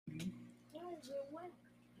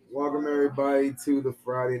Welcome everybody to the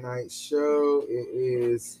Friday night show. It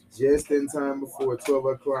is just in time before 12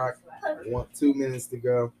 o'clock. I want 2 minutes to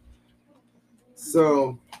go.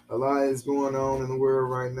 So a lot is going on in the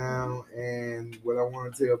world right now, and what I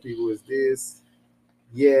want to tell people is this.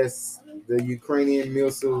 Yes, the Ukrainian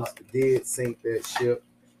missiles did sink that ship.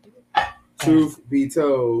 Truth be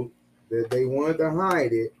told, that they wanted to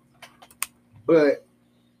hide it, but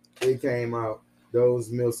it came out. Those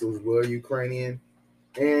missiles were Ukrainian.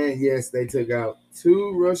 And yes, they took out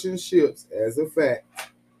 2 Russian ships as a fact.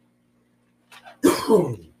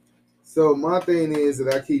 So my thing is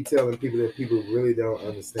that I keep telling people that people really don't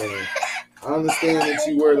understand. I understand that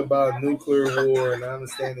you worried about nuclear war, and I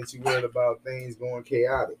understand that you worried about things going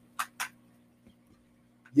chaotic.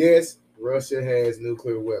 Yes, Russia has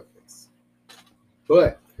nuclear weapons.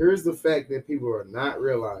 But here's the fact that people are not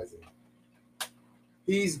realizing.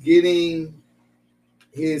 He's getting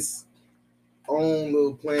his own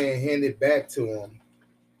little plan handed back to him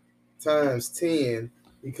times 10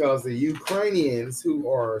 because the Ukrainians, who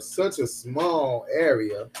are such a small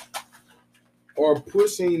area, are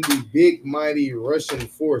pushing the big mighty Russian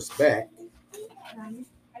force back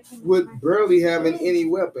with barely having any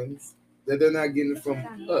weapons that they're not getting from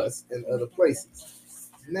us and other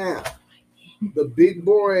places. Now, the big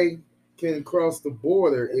boy can cross the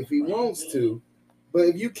border if he wants to, but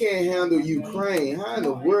if you can't handle Ukraine, how in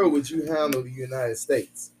the world would you handle the United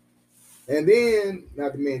States? And then,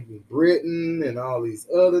 not to mention Britain and all these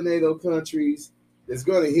other NATO countries, that's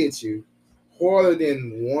going to hit you harder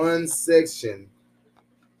than one section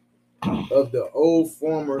of the old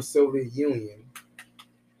former Soviet Union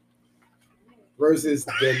versus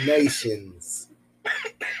the nations.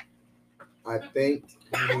 I think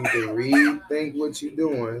you need to rethink what you're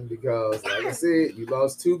doing because, like I said, you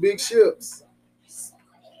lost 2 big ships.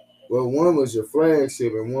 Well, one was your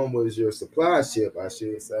flagship and one was your supply ship, I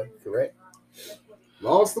should say, correct?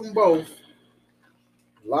 Lost them both.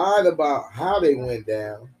 Lied about how they went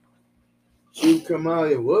down. Truth come out,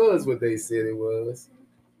 it was what they said it was.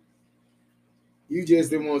 You just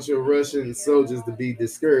didn't want your Russian soldiers to be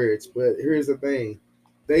discouraged. But here's the thing.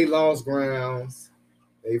 They lost grounds.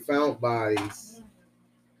 They found bodies.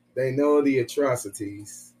 They know the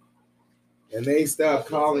atrocities. And they stopped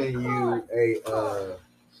calling you a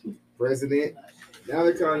president. Now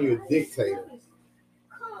they're calling you a dictator.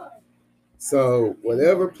 So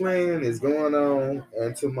whatever plan is going on,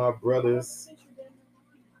 and to my brothers,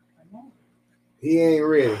 he ain't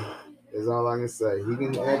ready. Is all I can say. He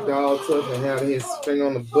can act all tough and have his finger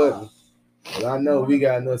on the button. But I know we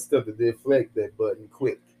got enough stuff to deflect that button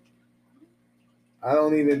quick. I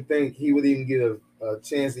don't even think he would even get a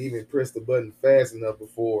chance to even press the button fast enough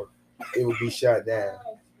before it would be shot down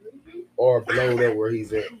or blowed up where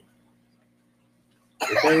he's at.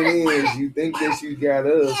 The thing is, you think that you got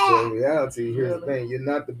us, but in reality, here's the thing. You're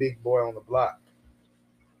not the big boy on the block.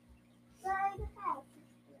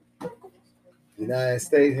 The United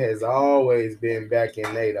States has always been back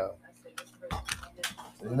in NATO.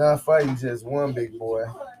 You're not fighting just one big boy.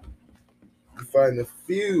 You're fighting a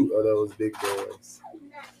few of those big boys.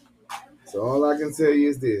 So all I can tell you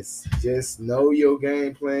is this. Just know your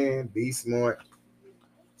game plan. Be smart.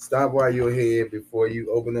 Stop while you're ahead before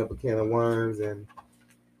you open up a can of worms. And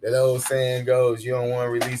that old saying goes, you don't want to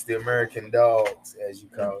release the American dogs, as you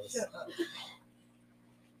call us.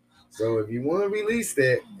 So if you want to release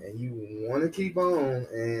that and you want to keep on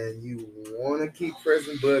and you want to keep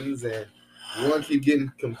pressing buttons and you want to keep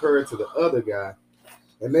getting compared to the other guy,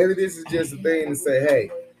 and maybe this is just a thing to say, hey,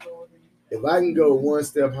 if I can go one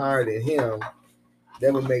step higher than him,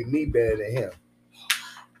 that would make me better than him.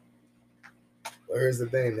 But here's the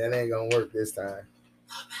thing, that ain't going to work this time.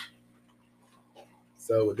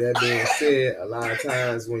 So with that being said, a lot of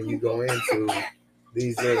times when you go into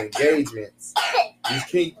these little engagements, you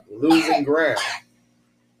keep losing ground.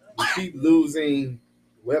 You keep losing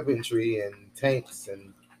weaponry and tanks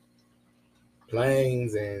and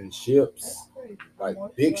planes and ships, like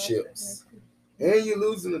big ships. And you're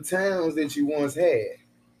losing the towns that you once had.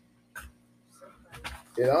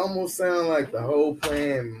 It almost sounds like the whole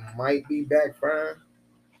plan might be backfiring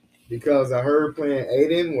because I heard plan A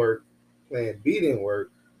didn't work, plan B didn't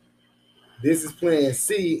work. This is plan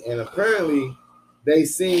C, and apparently they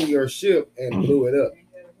seen your ship and blew it up.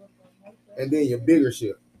 And then your bigger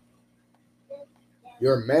ship.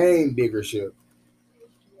 Your main bigger ship.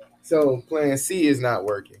 So plan C is not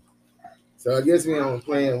working. So I guess we're on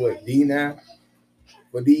plan what, D now?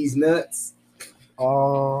 For these nuts?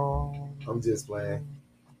 I'm just playing.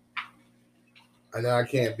 I know I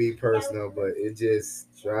can't be personal, but it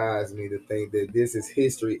just drives me to think that this is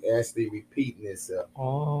history actually repeating itself.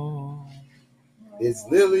 It's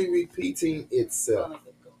literally repeating itself.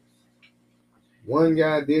 One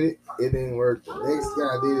guy did it, it didn't work. The next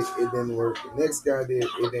guy did it, it didn't work. The next guy did it,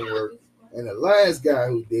 it didn't work. And the last guy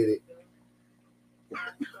who did it,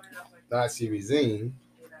 Nazi regime,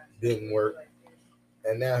 didn't work.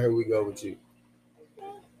 And now here we go with you.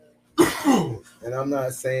 And I'm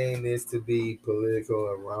not saying this to be political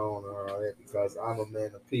or wrong or all that because I'm a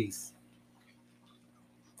man of peace.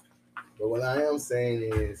 But what I am saying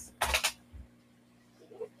is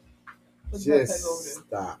just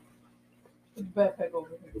stop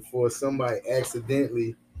before somebody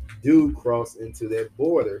accidentally do cross into that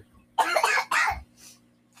border.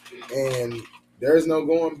 And there's no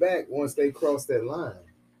going back once they cross that line.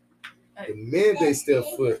 The minute they step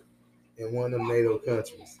foot in one of them NATO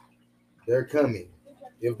countries, they're coming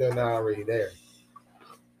if they're not already there.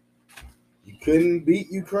 You couldn't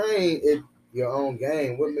beat Ukraine at your own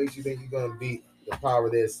game. What makes you think you're going to beat the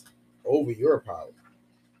power that's over your power?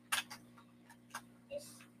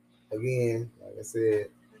 Again, like I said,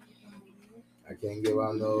 I can't give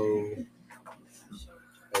out no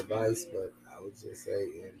advice, but I would just say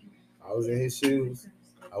if I was in his shoes,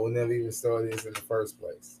 I would never even start this in the first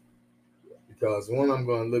place. Because one, I'm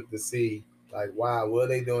going to look to see, like, wow, what are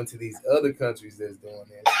they doing to these other countries that's doing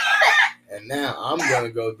this? And now I'm going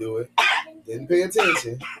to go do it. Didn't pay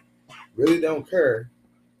attention. Really don't care.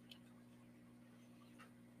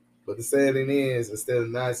 But the sad thing is, instead of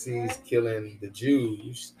Nazis killing the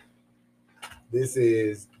Jews, this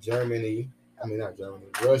is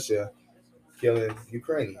Russia killing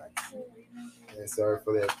Ukrainians. And sorry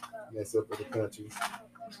for that mess up with the countries.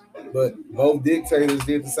 But both dictators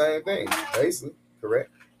did the same thing, basically,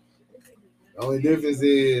 correct? The only difference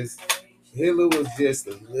is Hitler was just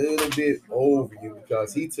a little bit over you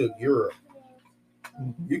because he took Europe.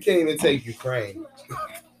 You can't even take Ukraine.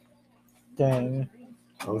 Dang.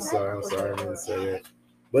 I'm sorry, I didn't say that.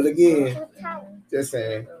 But again, just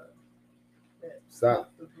saying,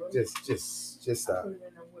 stop. Just stop.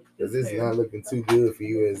 Because this is not looking too good for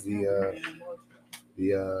you as the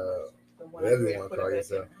whatever you want to call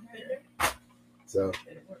yourself. So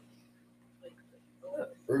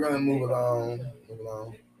we're gonna move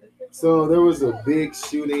along. So there was a big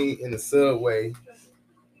shooting in the subway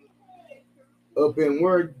up in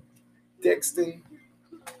where Dexton.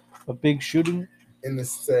 A big shooting in the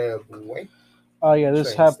subway. Oh yeah,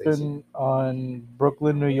 this Train happened station. on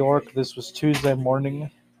Brooklyn, New York. This was Tuesday morning.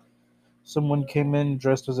 Someone came in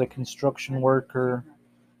dressed as a construction worker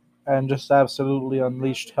and just absolutely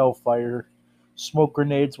unleashed hellfire. Smoke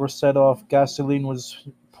grenades were set off, gasoline was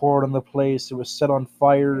poured on the place, it was set on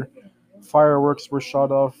fire, fireworks were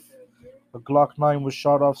shot off, a Glock 9 was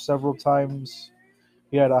shot off several times.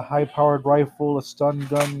 He had a high powered rifle, a stun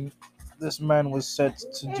gun. This man was set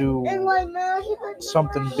to do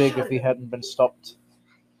something big if he hadn't been stopped.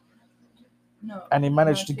 And he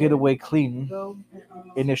managed to get away clean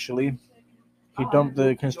initially. He dumped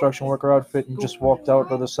the construction worker outfit and just walked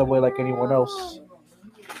out of the subway like anyone else.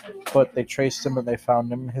 But they traced him and they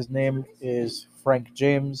found him. His name is Frank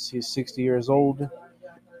James. He's 60 years old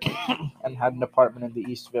and had an apartment in the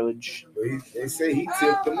East Village. But they say he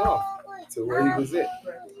tipped them off to where he was at.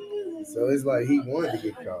 So it's like he wanted to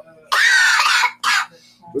get caught.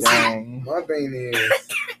 But Dang. see, my thing is,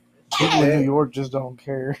 people in New York just don't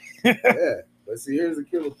care. Yeah, but see, here's the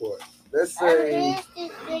killer part. Let's say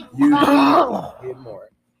you get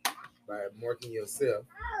marked by marking yourself,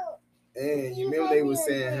 and you remember they were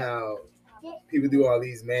saying how people do all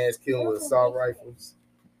these mass killing with assault rifles.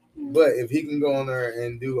 But if he can go on there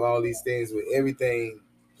and do all these things with everything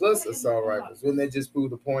plus assault rifles, wouldn't that just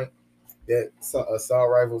prove the point that assault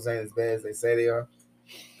rifles ain't as bad as they say they are?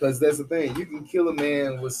 Because that's the thing. You can kill a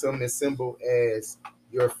man with something as simple as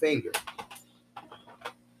your finger.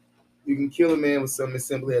 You can kill a man with something as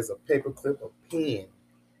simple as a paperclip, a pen.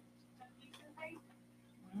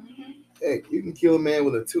 Heck, you can kill a man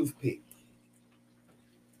with a toothpick.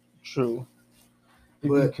 True.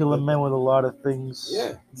 You can kill a man with a lot of things.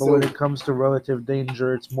 Yeah. But when it comes to relative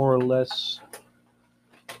danger, it's more or less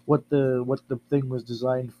what the thing was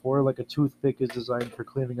designed for. Like a toothpick is designed for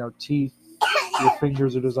cleaning out teeth. Your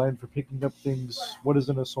fingers are designed for picking up things. What is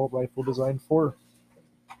an assault rifle designed for?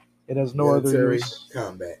 It has no other use.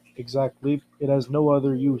 Combat. Exactly. It has no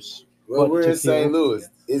other use. Well, we're in St. Louis.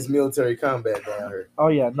 It's military combat down here. Oh,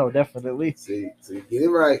 yeah. No, definitely. See, so you get it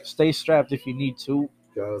right. Stay strapped if you need to.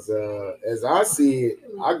 Because as I see it,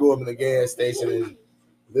 I go up in the gas station and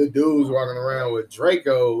the dudes walking around with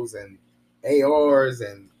Dracos and ARs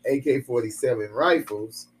and AK-47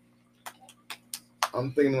 rifles.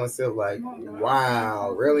 I'm thinking to myself, like,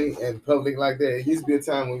 wow, really? In public like that? It used to be a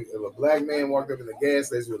time when if a black man walked up in the gas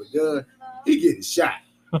station with a gun, he getting shot.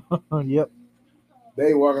 Yep.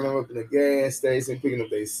 They walking up in the gas station, picking up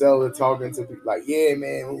their soda, talking to people like, yeah,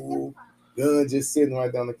 man, ooh, gun just sitting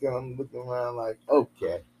right down the corner. I'm looking around like,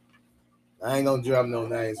 okay. I ain't gonna drop no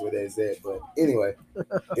names where that's at, but anyway,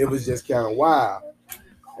 it was just kind of wild.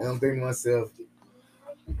 And I'm thinking to myself,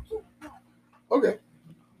 okay,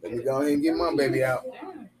 let me go ahead and get my baby out.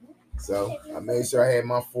 So I made sure I had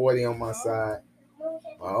my 40 on my side.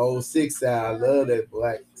 My old 6 I love that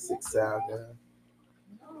black 6 gun.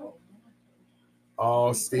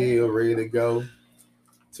 All still ready to go.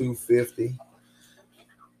 250.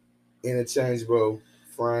 Interchangeable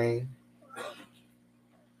frame.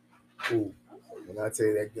 Ooh, when I tell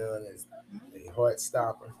you that gun is a heart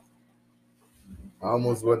stopper. I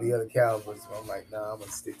almost bought the other calibers, but I'm like, nah, I'm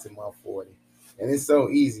gonna stick to my 40. And it's so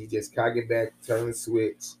easy. Just cock it back, turn the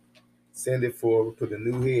switch, send it forward, put the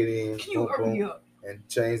new head in, boom, boom, and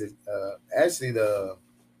change it. Actually, the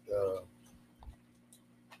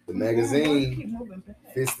magazine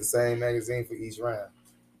fits the same magazine for each round.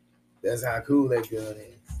 That's how cool that gun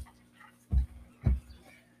is.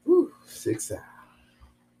 Whew, 6 hours.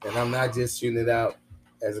 And I'm not just shooting it out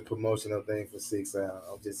as a promotional thing for 6 hours.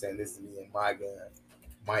 I'm just saying this is me and my gun,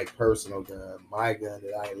 my personal gun, my gun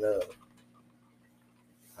that I love.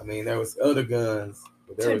 I mean, there was other guns,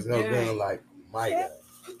 but there was no gun like my gun.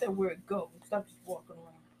 Get that where it goes. Stop just walking around.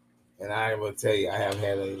 And I will tell you, I have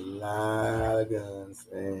had a lot of guns,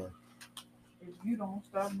 and if you don't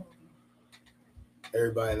stop moving,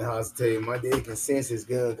 everybody in the house tell you, my dad can sense his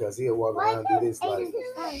gun because he'll walk around and do this like,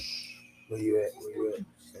 where you at? Where you at?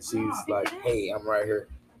 And she was like, hey, I'm right here.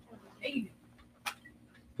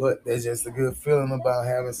 But there's just a good feeling about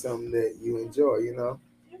having something that you enjoy, you know?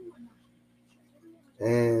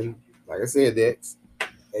 And like I said, that's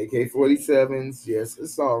AK-47s, yes,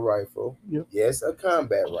 assault rifle, yep. Yes, a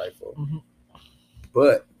combat rifle. Mm-hmm.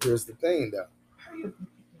 But here's the thing, though.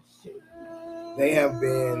 They have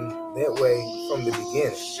been that way from the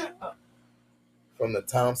beginning. From the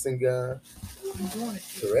Thompson gun,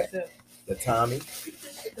 correct? The Tommy.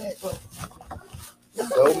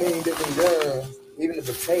 So many different guns, even the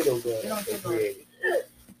potato gun they created.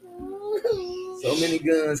 So many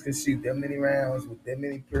guns can shoot that many rounds with that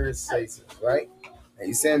many pulsations, right? And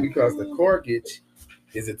you're saying because the corkage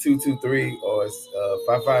is a 223 or it's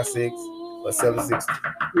 556 or 760.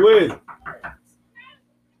 Who is it?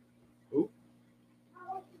 Who?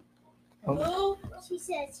 Who? She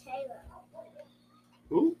said Taylor.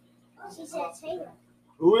 Who? She said Taylor.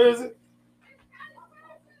 Who is it?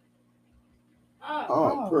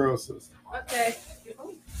 Oh, Pearl sister. okay.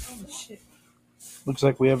 Oh shit. Looks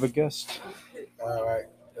like we have a guest. All right,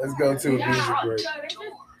 let's go to a music break.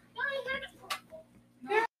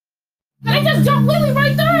 they just jumped Lily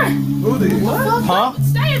right there. Who did? Huh?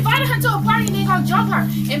 They invited her to a party and they gonna jump her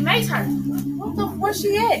and mace her. Where's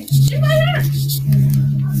she at? She right here.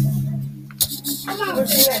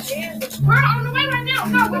 We're on the way right now.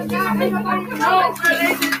 No, we're not. They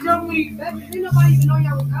just jumped me. Ain't nobody even know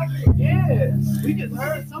y'all was out there. Yeah, we just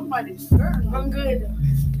heard somebody stirring. I'm good.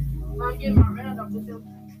 I'm getting my round up with them.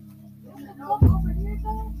 Over here,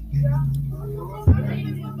 though? Yeah.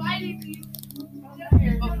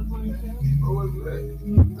 Who was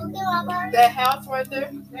that? That house right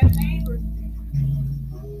there. That neighbor.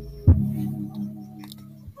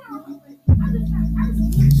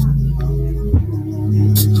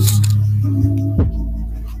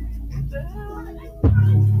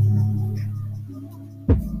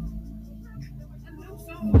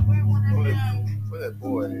 Where that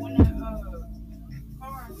boy? When that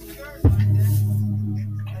car and the church right there,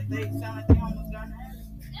 like they sound like they almost got in the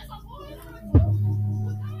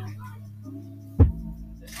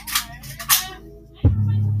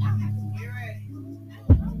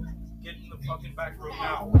Get in the fucking back room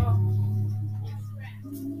now.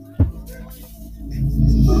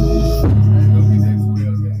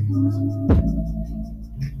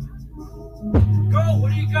 Go! What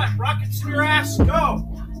do you got? Rockets in your ass? Go!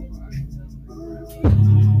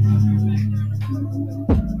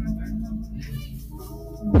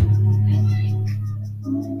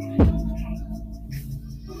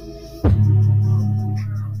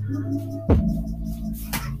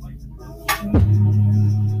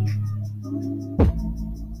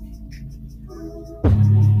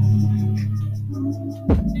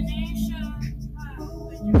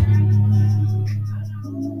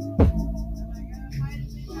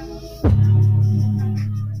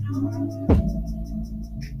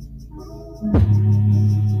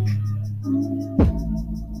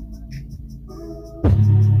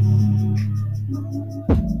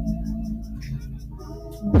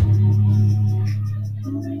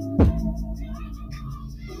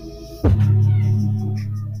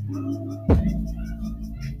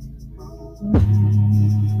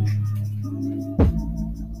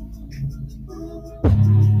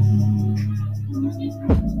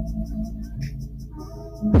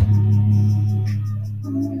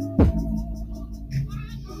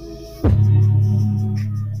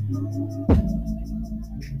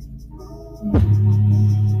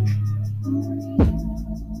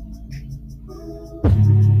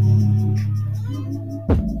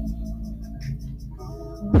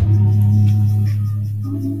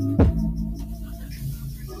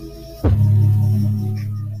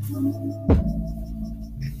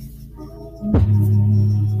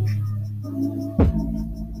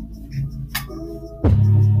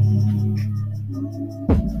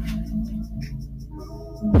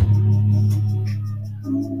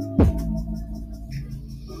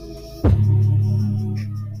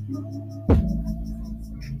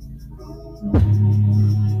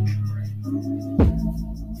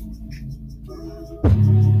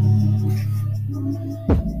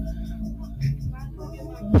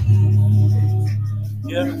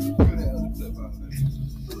 Yeah.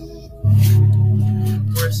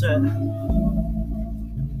 Where's that?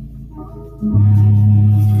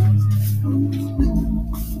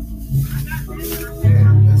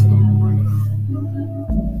 Yeah, let's go.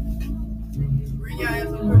 Bring your ass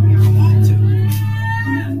over here. I want to.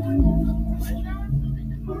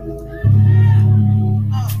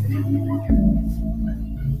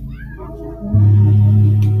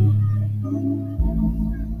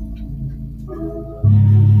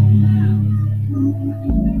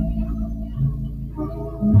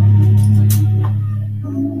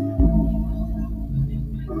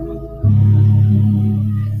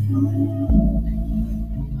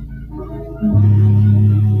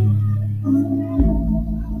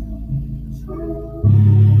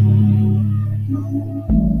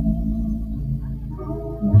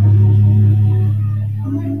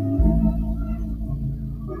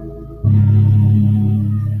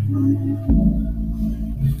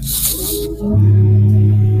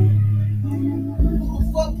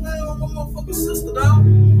 Fuck playing with my motherfucking sister, dog.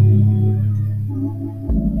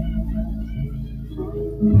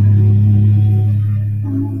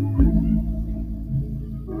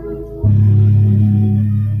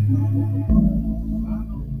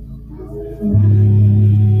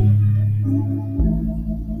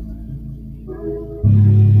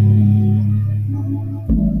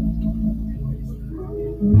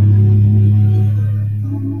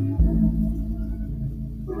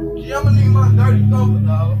 Yeah, I'ma need my dirty thumper,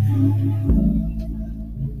 dog.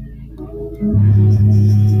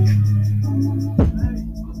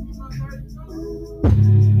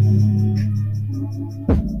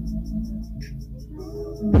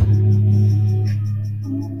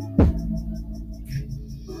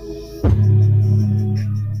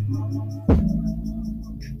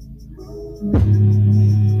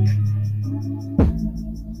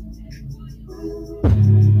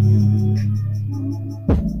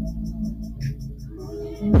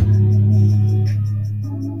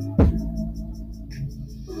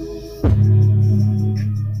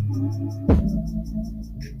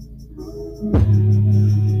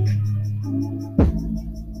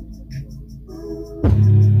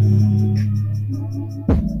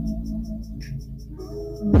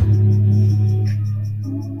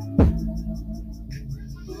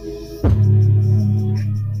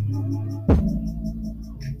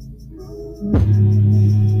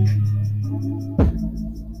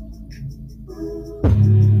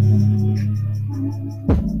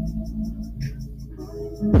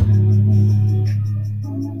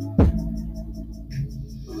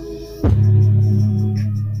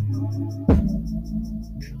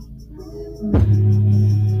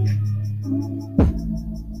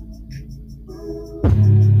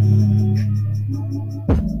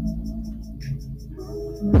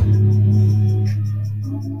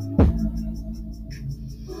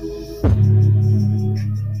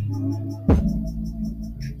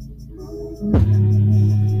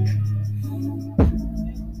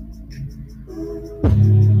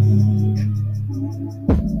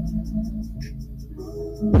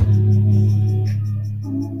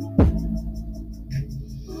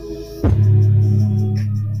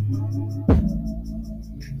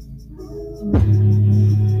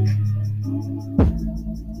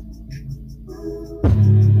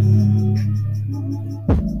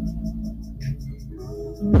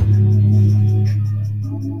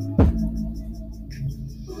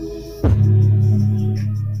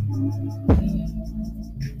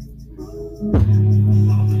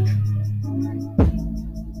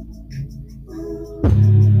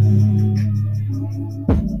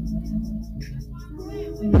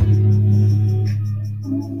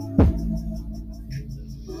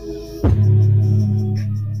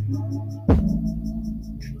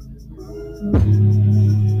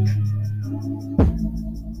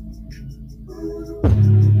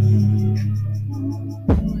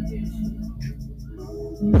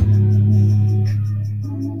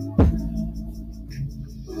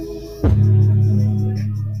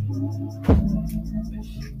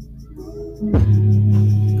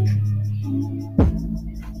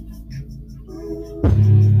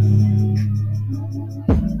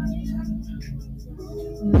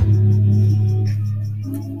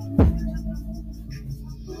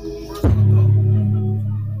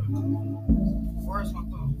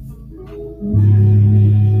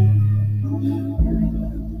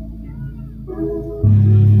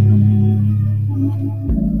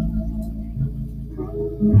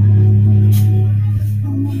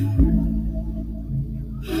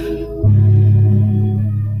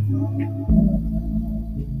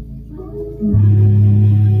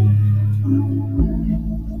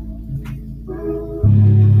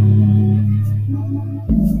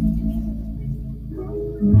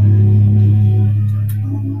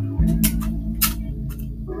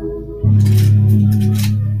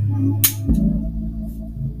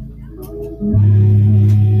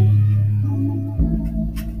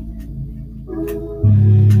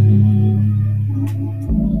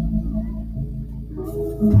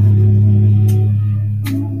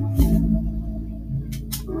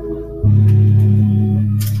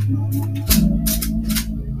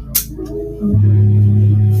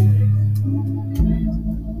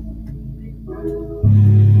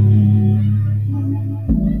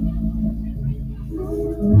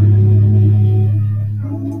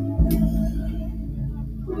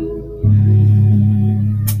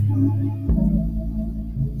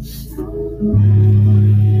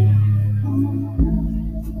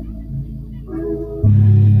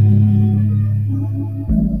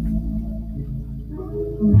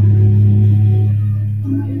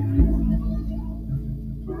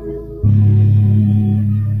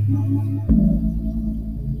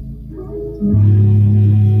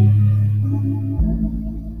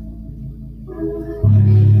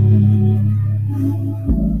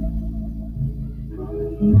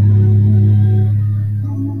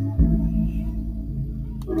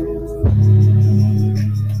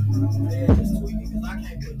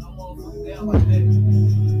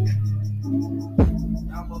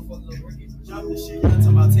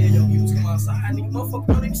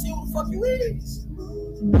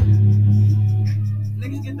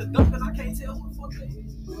 Niggas get the dump and I can't tell who the fuck they is.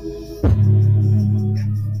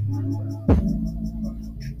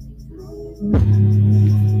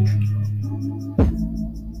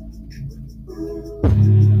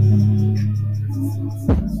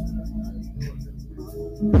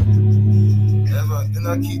 And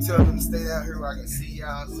I keep telling them to stay out here where I can see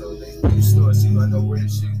y'all, so they do start shooting. I know where to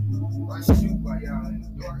shoot. If I shoot by y'all in the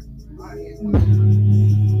dark, I hit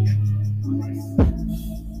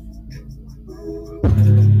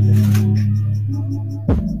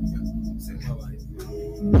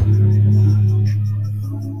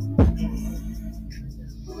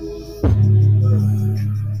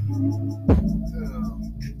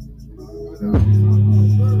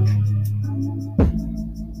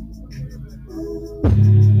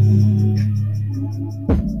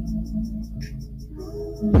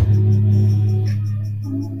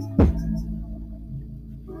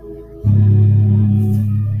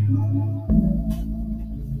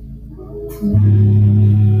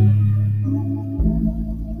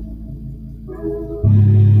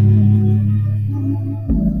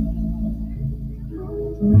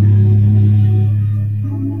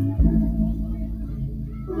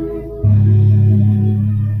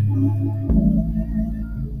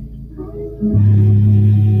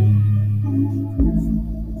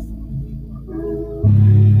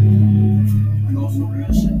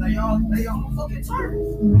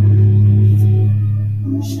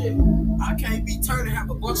Shit, I can't be turning and have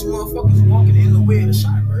a bunch of motherfuckers walking in the way of the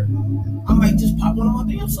shot, bro. I might just pop one of my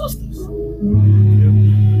damn sisters.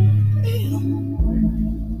 Damn.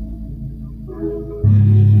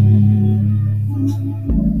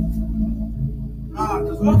 Nah,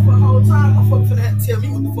 cause motherfucker whole time, motherfucker finna have to tell me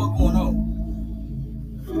what the fuck going on.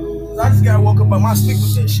 Cause I just gotta walk up on my stick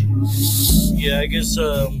with that shit. Yeah, I guess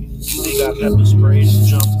they got pepper sprayed and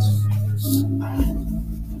jumped.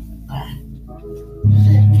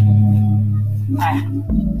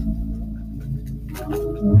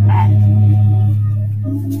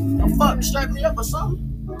 The fuck, strap me up or something?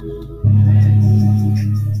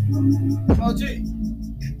 OG.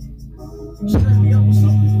 Stress me up or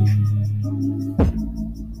something.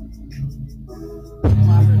 I'm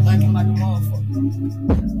out here lacking like a motherfucker.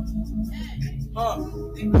 Huh?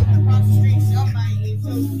 Across the street, somebody is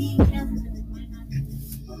so be careful.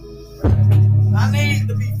 I need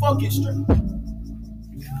to be fucking straight.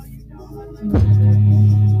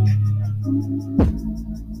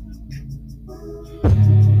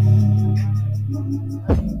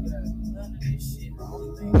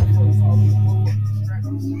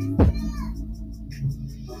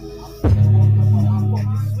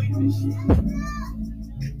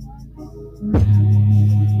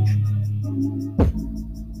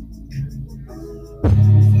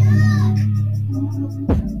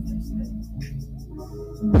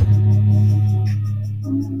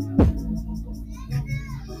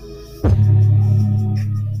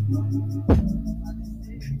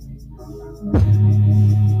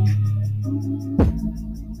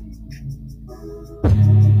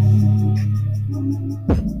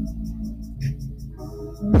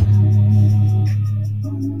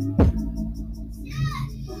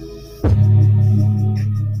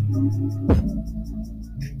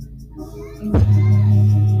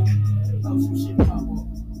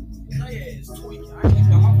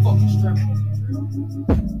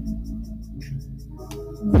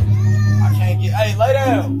 Hey, lay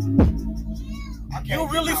down. You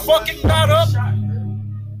really fucking got up?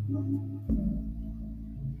 Man,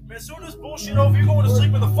 as soon as this bullshit over, you're going to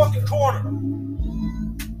sleep in the fucking corner.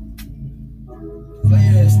 Lay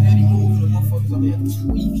ass steady moving, the motherfuckers up there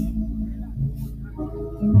tweaking.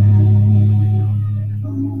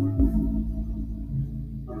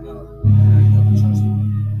 Trust me.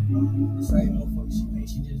 The same motherfucker she made,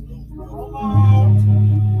 she just moved. Hold on.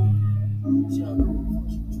 She don't know what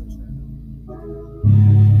she trust that.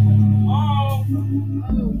 Oh,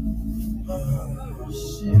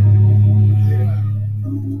 shit.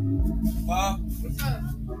 What's up?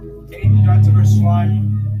 Katie got to her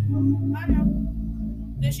slime. I know.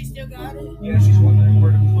 Then she still got it. Yeah, she's wondering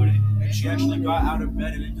where to put it. And she actually got out of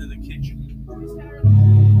bed and into the kitchen.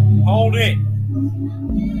 Hold it.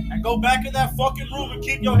 And go back in that fucking room and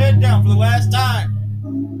keep your head down for the last time.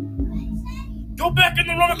 Go back in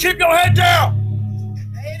the room and keep your head down.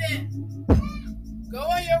 Aiden, go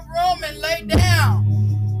in your room and lay down.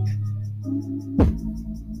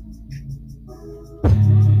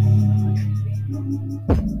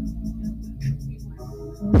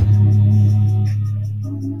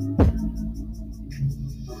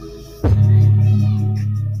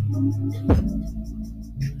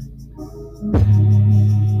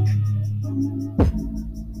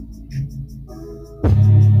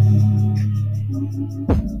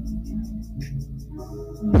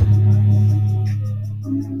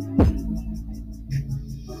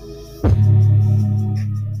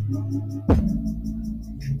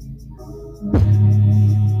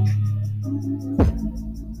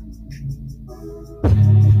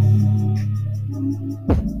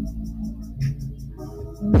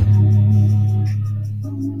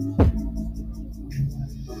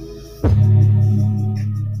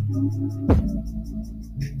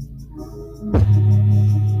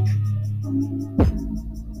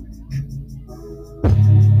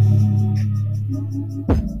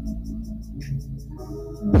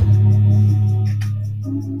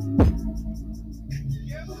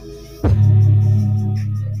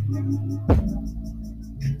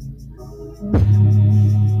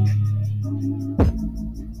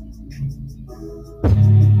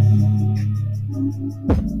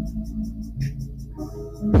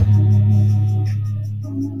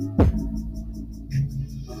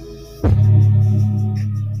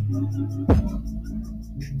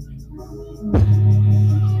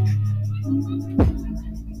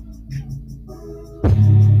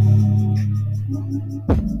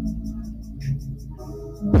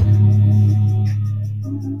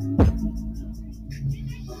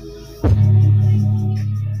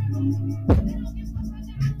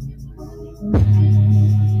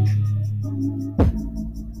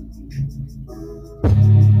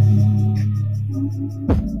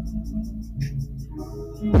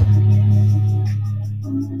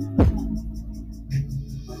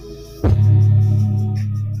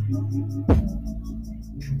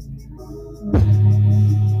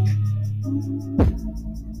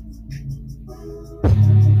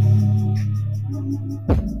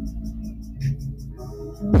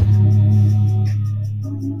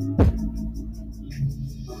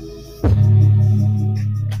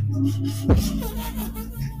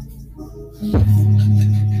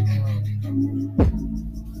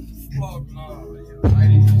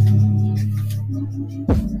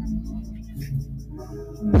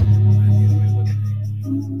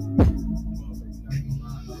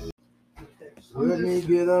 Let me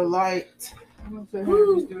get a light. I'm gonna sit here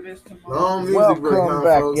and just do this tomorrow. Long music break, Welcome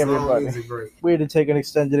back, folks. Long everybody. music break. We had to take an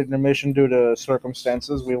extended intermission due to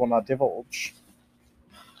circumstances we will not divulge.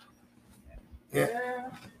 Yeah.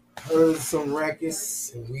 Heard some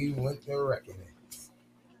rackets, and we went to wrecking it.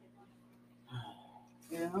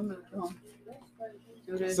 Yeah, I'm gonna go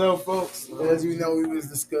do this. So, folks, as you know, we was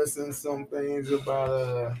discussing some things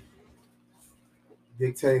about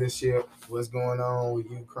dictatorship, what's going on with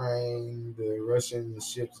Ukraine, the Russian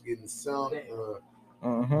ships getting sunk,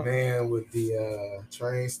 man with the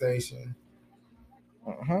train station.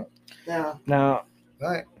 Yeah. Now,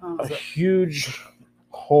 Right. a huge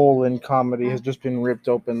hole in comedy has just been ripped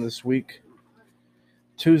open this week.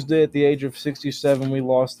 Tuesday, at the age of 67, we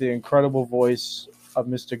lost the incredible voice of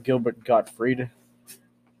Mr. Gilbert Gottfried.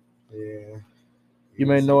 Yeah. You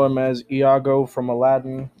may know him as Iago from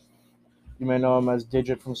Aladdin. You may know him as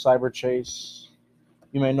Digit from Cyber Chase.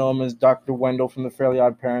 You may know him as Dr. Wendell from The Fairly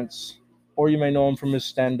Odd Parents. Or you may know him from his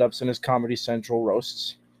stand-ups and his Comedy Central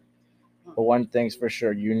roasts. But one thing's for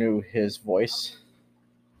sure, you knew his voice.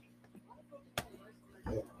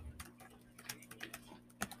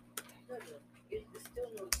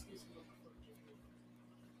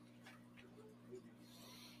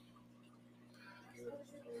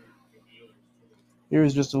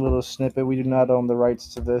 Here's just a little snippet. We do not own the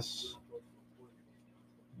rights to this.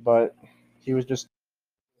 But he was just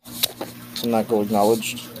not go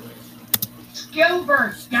acknowledged.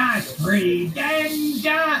 Gilbert Gottfried, and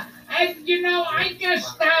you know, I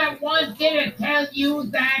just wanted to tell you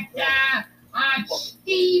that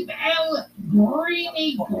Steve L.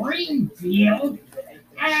 Greeny Greenfield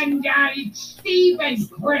and Steve and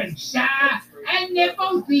Chris, and they're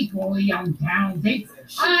both equally untalented.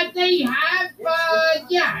 They have,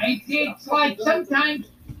 it's like sometimes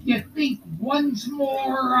you think one's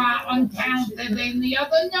more untalented than the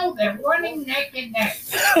other. No, they're running neck and neck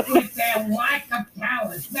with their lack of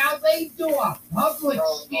talent. Now, they do a public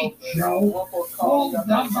skit show called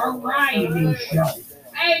The Variety Show.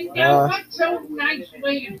 And what's so nice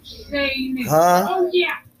way of saying it? Oh,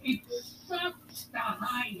 yeah, it sucks to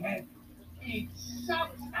high heaven. It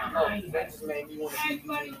sucks to high heaven. And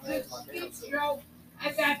but it's a skit show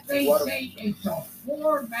that they say it's a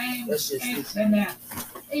four-man SNL.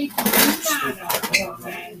 It's not a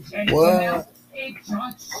four-man SNL. It's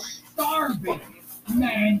a starving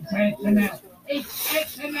man's SNL. It's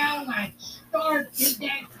SNL that starved to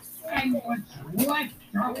death and what's left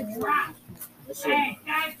to rot. And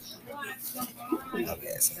that's what the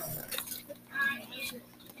Variety Show is.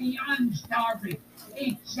 Beyond starving.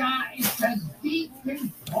 It's a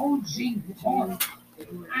decomposing corpse.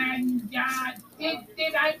 And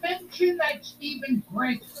did I mention that Steve and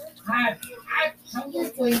Chris have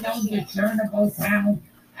absolutely no discernible talent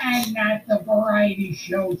and that the variety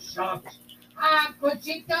show sucks? But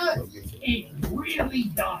it does. It really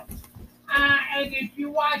does. And if you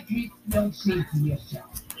watch it, you'll see for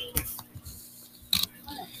yourself.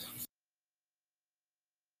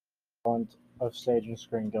 Of stage and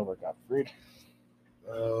screen, Gilbert Gottfried.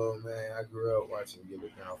 Oh, man, I grew up watching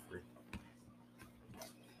Gilbert Gottfried.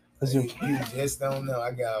 As You just don't know.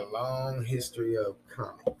 I got a long history of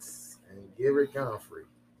comics. And Gilbert Gottfried,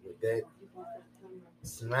 with that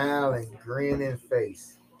smile and grinning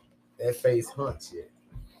face, that face haunts you.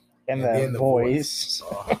 and then that the voice.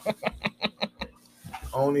 Oh.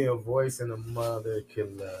 Only a voice and a mother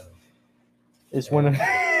can love. It's when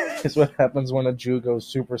it's what happens when a Jew goes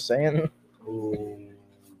Super Saiyan. Ooh.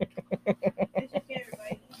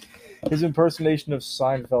 His impersonation of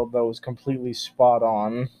Seinfeld, though, was completely spot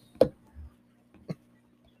on.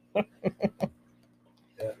 Yeah.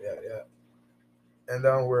 And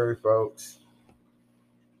don't worry, folks.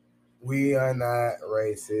 We are not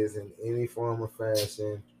racist in any form or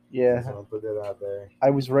fashion. Yeah. Just want to put that out there. I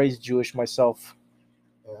was raised Jewish myself.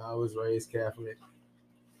 And I was raised Catholic.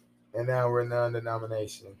 And now we're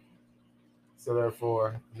non-denomination. So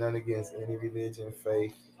therefore, none against any religion,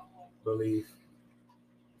 faith, belief,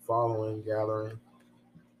 following, gathering,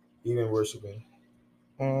 even worshiping.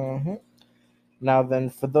 Mm-hmm. Now then,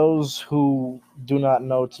 for those who do not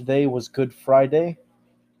know, today was Good Friday,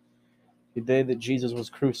 the day that Jesus was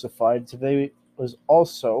crucified. Today was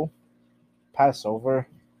also Passover,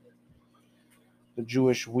 the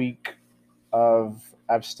Jewish week of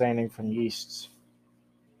abstaining from yeast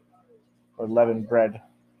or leavened bread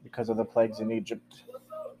because of the plagues in Egypt.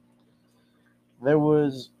 There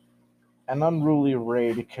was an unruly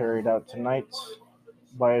raid carried out tonight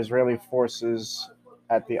by Israeli forces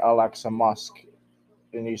at the Al-Aqsa Mosque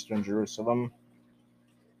in eastern Jerusalem.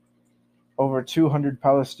 Over 200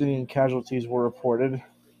 Palestinian casualties were reported.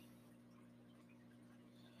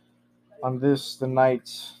 On this, the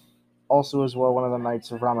night, also as well one of the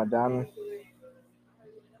nights of Ramadan.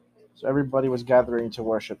 So everybody was gathering to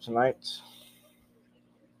worship tonight.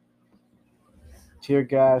 Tear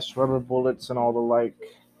gas, rubber bullets, and all the like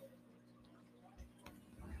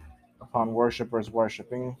upon worshippers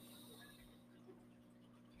worshiping.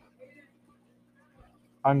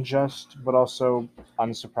 Unjust, but also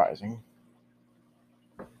unsurprising.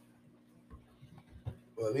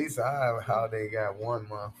 Well, at least our holiday got 1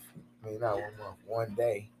 month. I mean, not 1 month, 1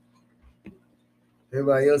 day.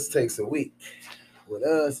 Everybody else takes a week. With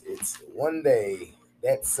us, it's 1 day.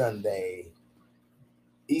 That Sunday,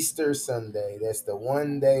 Easter Sunday. That's the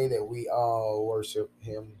 1 day that we all worship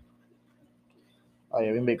Him. Oh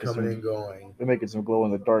yeah, we making coming some, and going. We're making some glow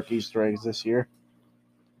in the dark Easter eggs this year.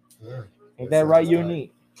 Yeah, Ain't that right, sounds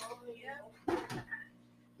Uni?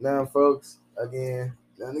 Now, folks, again,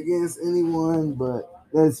 not against anyone, but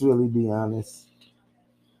let's really be honest.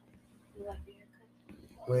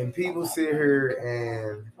 When people sit here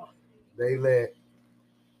and they let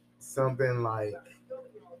something like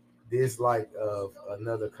dislike of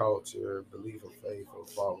another culture, belief or faith or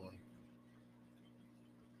following,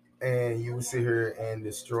 and you sit here and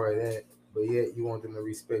destroy that, but yet you want them to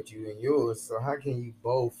respect you and yours, so how can you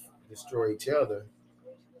both destroy each other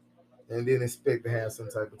and then expect to have some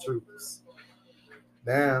type of truce?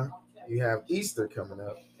 Now you have Easter coming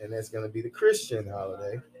up, and that's going to be the Christian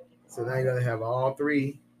holiday. So now you're going to have all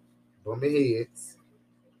three bumping heads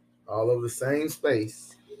all over the same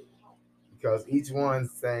space because each one's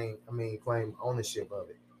claim ownership of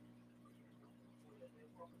it.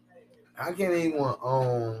 How can anyone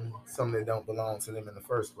own something that don't belong to them in the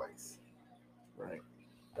first place? Right.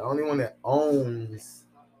 The only one that owns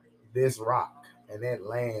this rock and that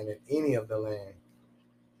land and any of the land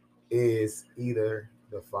is either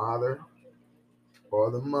the father or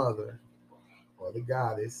the mother or the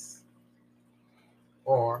goddess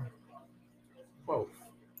or both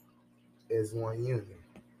as one union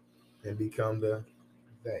and become the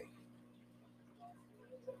they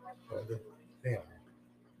or the them.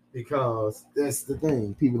 Because that's the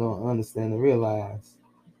thing people don't understand and realize.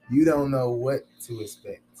 You don't know what to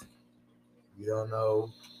expect. You don't know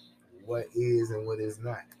what is and what is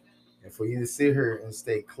not. And for you to sit here and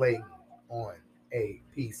stay claiming on a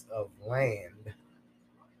piece of land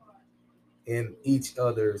in each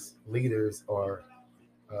other's leaders or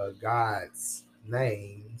God's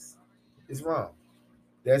names is wrong.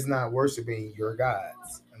 That's not worshiping your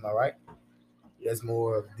gods. Am I right? That's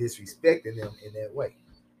more of disrespecting them in that way.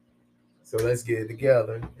 So let's get it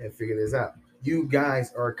together and figure this out. You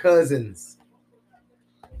guys are cousins.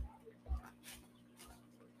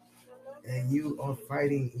 And you are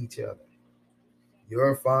fighting each other.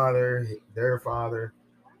 Your father, their father,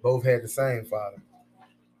 both had the same father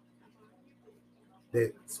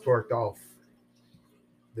that sparked off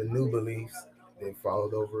the new beliefs that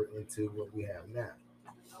followed over into what we have now.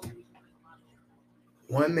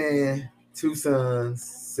 One man, two sons,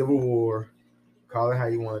 civil war, call it how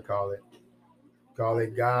you want to call it. Call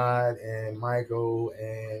it God and Michael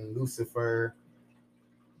and Lucifer,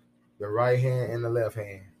 the right hand and the left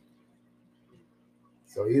hand.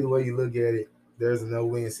 So either way you look at it, there's a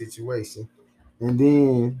no-win situation. And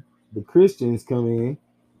then the Christians come in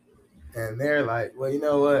and they're like, well, you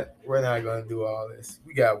know what? We're not going to do all this.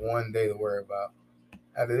 We got 1 day to worry about.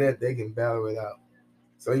 After that, they can battle it out.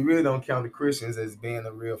 So you really don't count the Christians as being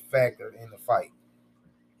a real factor in the fight.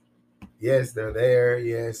 Yes, they're there.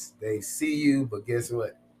 Yes, they see you. But guess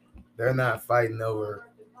what? They're not fighting over,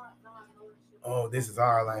 oh, this is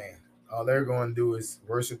our land. All they're going to do is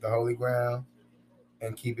worship the holy ground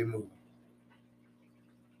and keep it moving.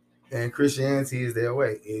 And Christianity is their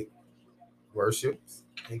way. It worships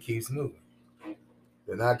and keeps moving.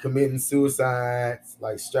 They're not committing suicides,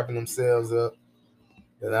 like strapping themselves up.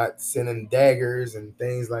 They're not sending daggers and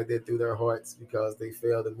things like that through their hearts because they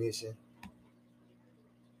failed the mission.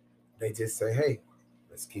 They just say, hey,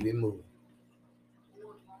 let's keep it moving.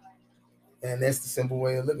 And that's the simple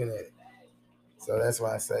way of looking at it. So that's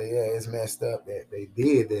why I say, yeah, it's messed up that they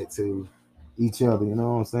did that to each other. You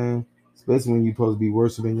know what I'm saying? Especially when you're supposed to be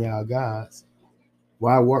worshiping y'all gods.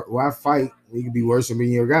 Why fight when you could be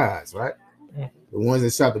worshiping your gods, right? Yeah. The ones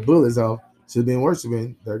that shot the bullets off should have been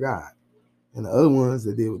worshiping their God. And the other ones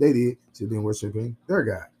that did what they did should have been worshiping their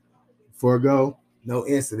God. Forgo, no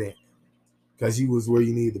incident. Because you was where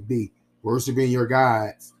you needed to be. Worshiping your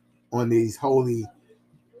gods on these holy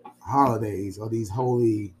holidays or these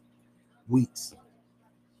holy weeks.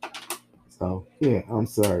 So, yeah, I'm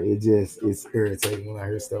sorry. It's irritating when I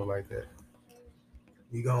hear stuff like that.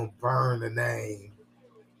 You're going to burn the name.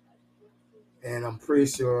 And I'm pretty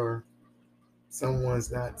sure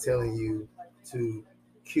someone's not telling you to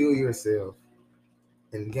kill yourself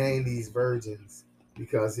and gain these virgins,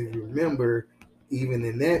 because if you remember, even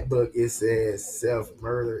in that book, it says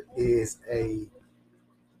self-murder is a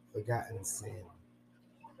forgotten sin.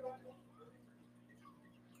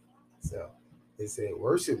 So it said,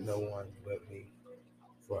 worship no one but me,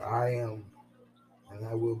 for I am and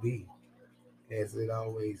I will be, as it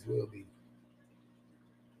always will be.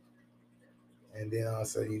 And then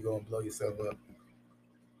also you go and blow yourself up.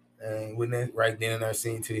 And wouldn't that right then and there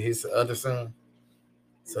seem to his other son?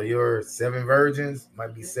 So your 7 virgins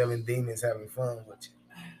might be 7 demons having fun with you.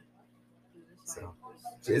 So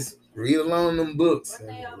just read along them books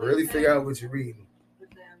and really figure out what you're reading.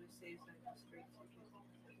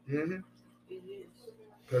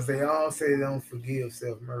 Because they all say they don't forgive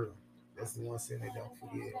self-murder. That's the one sin they don't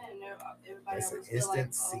forgive. That's an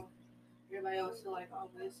instant sin. Everybody else is like, oh,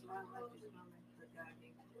 this is my life, this is my life, but God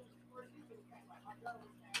gave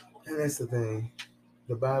it. And that's the thing.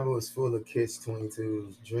 The Bible is full of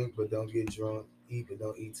catch-22s. Drink but don't get drunk. Eat but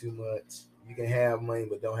don't eat too much. You can have money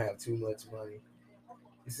but don't have too much money.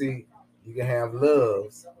 You see, you can have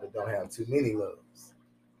loves but don't have too many loves.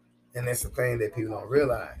 And that's the thing that people don't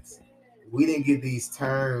realize. We didn't get these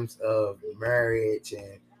terms of marriage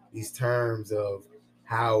and these terms of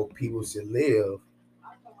how people should live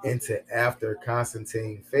into after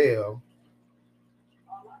Constantine fell.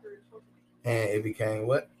 And it became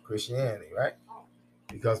what? Christianity, right?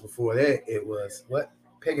 Because before that, it was what?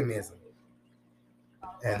 Paganism.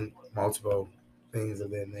 And multiple things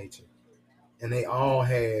of that nature. And they all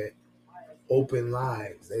had open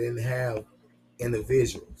lives. They didn't have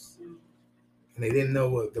individuals. And they didn't know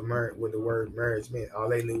what the word marriage meant. All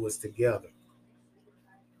they knew was together.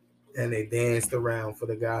 And they danced around for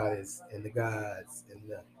the goddess and the gods and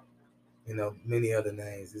the, many other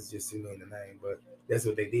names. It's just too many to name, but that's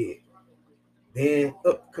what they did. Then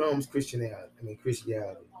up comes Christianity.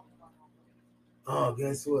 Oh,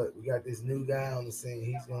 guess what? We got this new guy on the scene.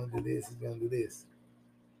 He's going to do this. He's going to do this.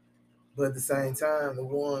 But at the same time, the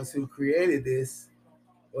ones who created this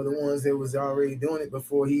were the ones that was already doing it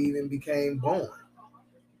before he even became born.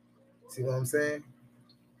 See what I'm saying?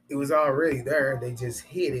 It was already there. They just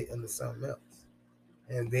hid it under something else.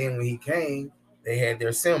 And then when he came, they had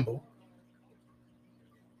their symbol.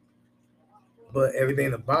 But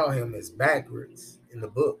everything about him is backwards in the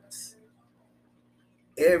books.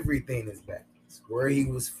 Everything is backwards. Where he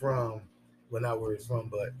was from, well, not where he's from,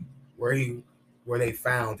 but where they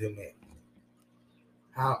found him at.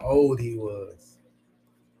 How old he was.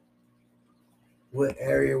 What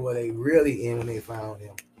area were they really in when they found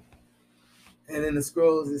him? And in the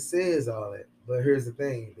scrolls it says all that. But here's the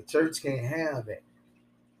thing. The church can't have that.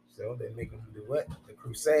 So they make them do what? The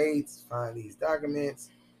Crusades, find these documents,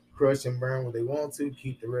 crush and burn what they want to,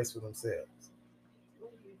 keep the rest for themselves.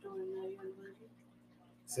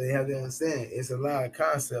 So you have to understand, it's a lot of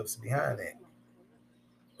concepts behind that.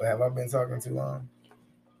 But have I been talking too long?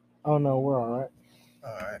 Oh no, we're all right.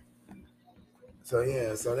 All right. So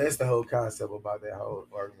yeah, so that's the whole concept about that whole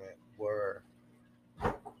argument where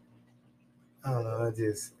I don't know, it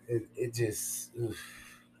just it just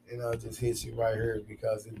hits you right here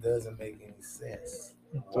because it doesn't make any sense.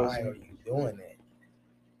 Why are you doing that?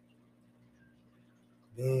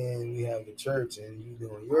 Then we have the church and you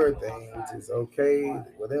doing your thing, which is okay.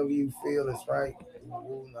 Whatever you feel is right. I'm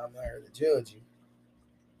not here to judge you.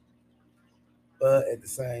 But at the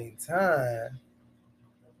same time,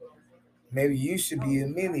 maybe you should be a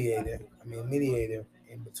mediator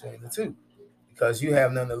in between the two. Because you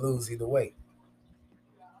have nothing to lose either way.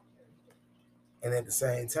 And at the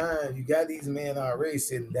same time, you got these men already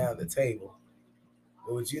sitting down at the table.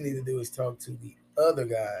 But what you need to do is talk to the other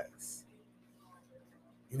guys.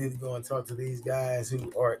 You need to go and talk to these guys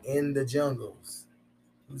who are in the jungles,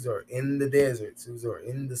 who are in the deserts, who are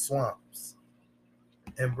in the swamps,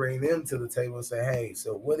 and bring them to the table and say, hey,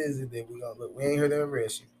 so what is it that we're going to look? We ain't here to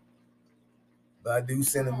arrest you. But I do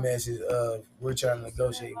send a message of we're trying to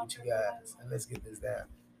negotiate with you guys, and let's get this down.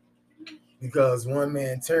 Because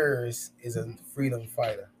one-man terrorist is a freedom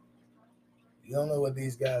fighter. You don't know what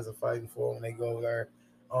these guys are fighting for when they go over there.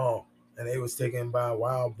 Oh, and they was taken by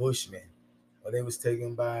wild bushmen. Or they was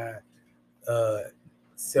taken by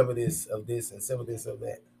separatists of this and separatists of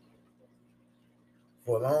that.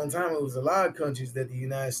 For a long time, it was a lot of countries that the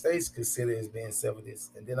United States considered as being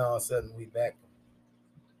separatists. And then all of a sudden, we back them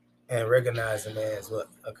and recognize them as what?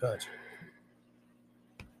 A country.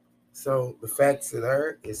 So the facts are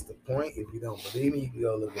there. It's the point. If you don't believe me, you can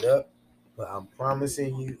go look it up. But I'm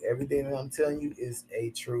promising you, everything that I'm telling you is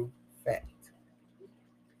a true fact.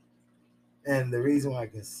 And the reason why I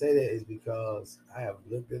can say that is because I have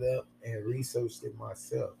looked it up and researched it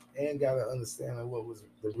myself and got an understanding of what was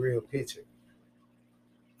the real picture.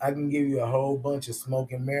 I can give you a whole bunch of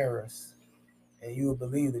smoke and mirrors and you will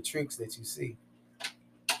believe the tricks that you see.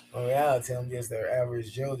 In reality, I'm just their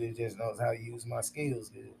average Joe that just knows how to use my skills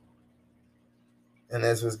good. And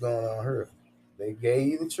that's what's going on here. They gave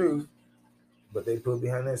you the truth, but they put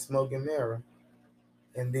behind that smoke and mirror.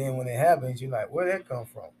 And then when it happens, you're like, where'd that come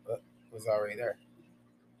from? But it was already there.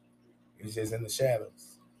 It was just in the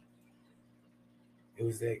shadows. It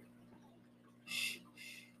was that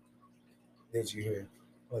you hear,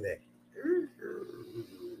 or that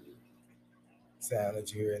sound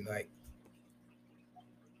that you hear at night.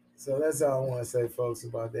 So that's all I want to say, folks,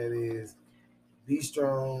 about that is be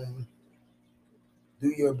strong, do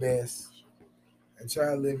your best, and try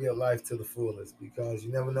to live your life to the fullest because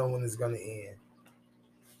you never know when it's going to end.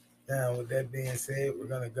 Now, with that being said, we're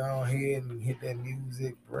going to go ahead and hit that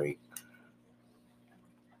music break.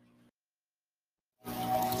 Alright,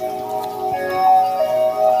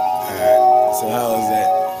 so how was that?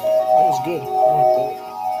 That was good.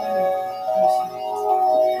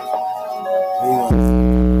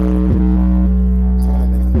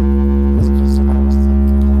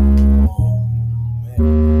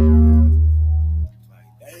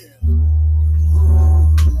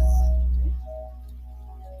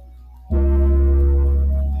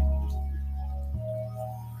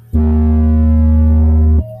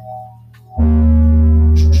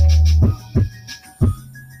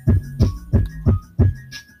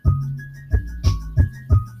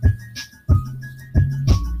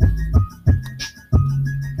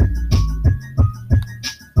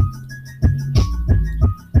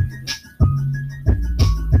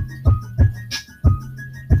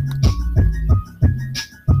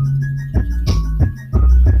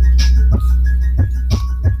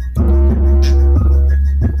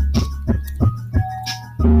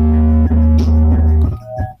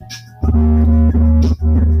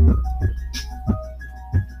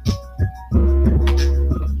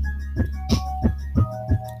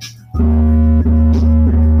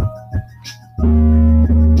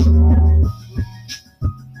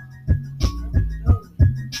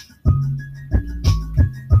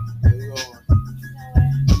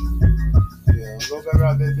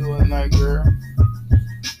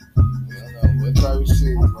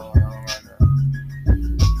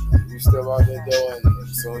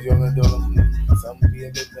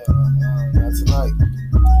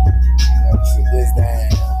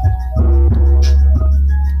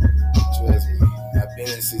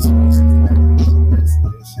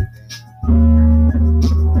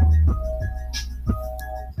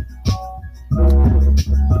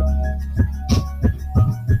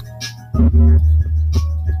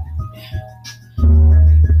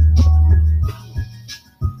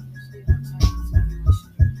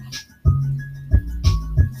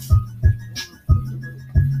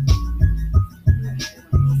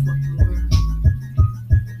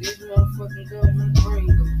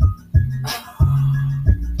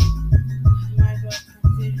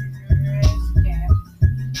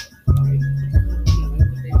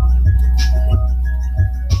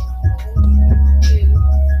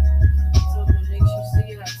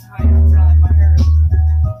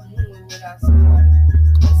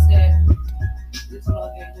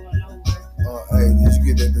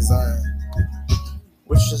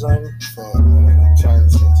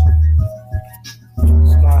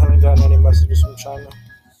 China.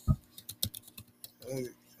 I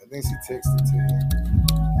think she texted to you.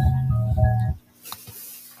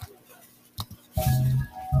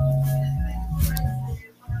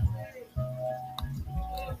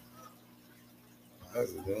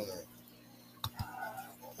 How's it doing that?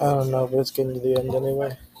 I don't know, but it's getting to the end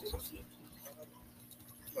anyway.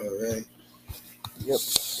 All right. Yep.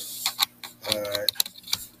 All right.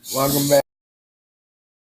 Welcome back.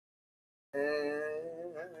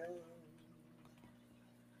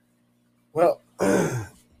 Well,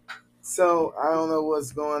 so I don't know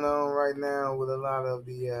what's going on right now with a lot of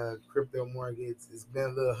the crypto markets. It's been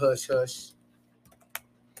a little hush-hush,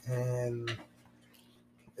 and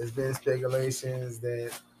there's been speculations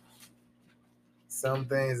that some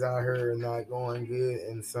things out here are not going good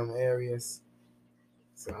in some areas.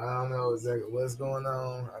 So I don't know exactly what's going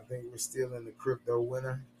on. I think we're still in the crypto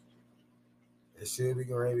winter. It should be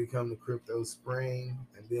going to become the crypto spring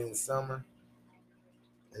and then summer.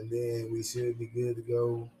 And then we should be good to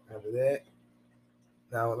go after that.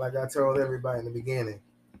 Now, like I told everybody in the beginning,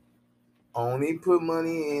 only put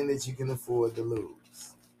money in that you can afford to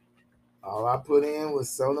lose. All I put in was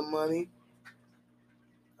solar money,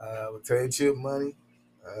 with trade chip money,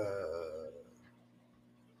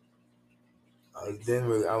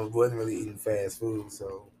 I wasn't really eating fast food,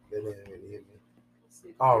 so that didn't really hit me.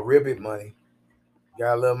 Oh, Ribbit money.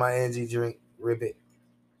 Gotta love my energy drink, Ribbit.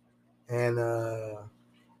 And that's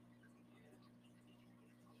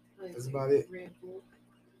about it. Red Bull.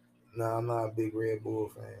 No, I'm not a big Red Bull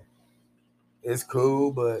fan. It's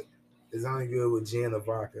cool, but it's only good with gin or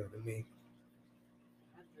vodka to me.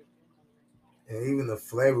 And even the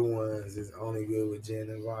flavored ones is only good with gin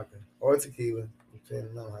and vodka or tequila,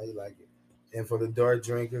 depending on how you like it. And for the dark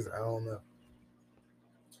drinkers, I don't know.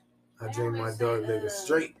 I drink my dark liquor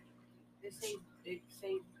straight. They say do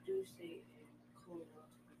say cola,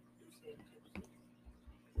 do say Pepsi.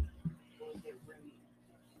 Or is it Remy?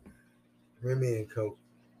 Remy and Coke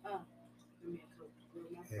Remy and Coke. Well,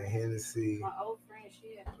 my and friend, Hennessy. my old friend, she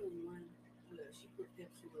had put one. She put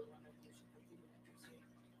Pepsi with one of them. She put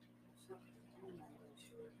something. I'm not really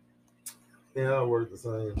sure. They all work the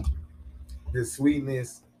same. The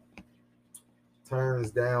sweetness turns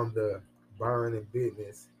down the burn and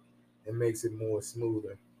bitterness and makes it more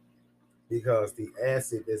smoother because the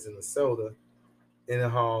acid that's in the soda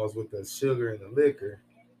interhalls with the sugar and the liquor,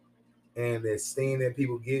 and that sting that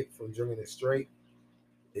people get from drinking it straight,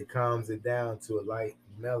 it calms it down to a light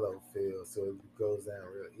mellow feel, so it goes down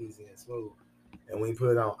real easy and smooth. And when you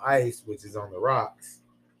put it on ice, which is on the rocks,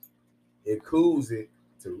 it cools it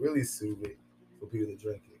to really soothe it for people to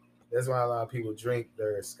drink it. That's why a lot of people drink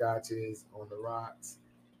their scotches on the rocks,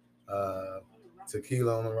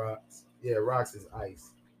 tequila on the rocks. Yeah, rocks is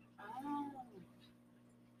ice.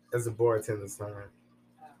 That's a bartender's term.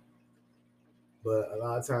 But a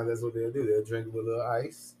lot of times that's what they'll do. They'll drink it with a little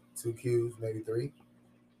ice, 2 cubes, maybe 3,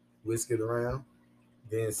 whisk it around,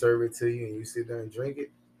 then serve it to you, and you sit there and drink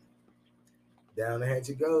it. Down the hatch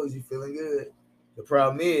it goes. You feeling good. The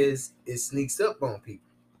problem is it sneaks up on people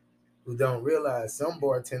who don't realize some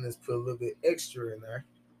bartenders put a little bit extra in there.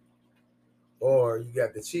 Or you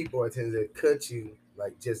got the cheap bartenders that cut you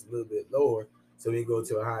like just a little bit lower. So when you go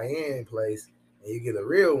to a high-end place and you get a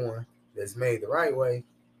real one that's made the right way,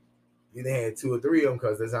 you done had 2 or 3 of them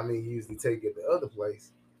because that's how many you usually take at the other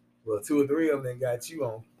place. Well, 2 or 3 of them got you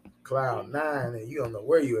on cloud 9 and you don't know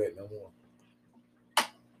where you at no more.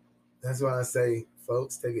 That's why I say,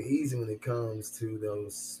 folks, take it easy when it comes to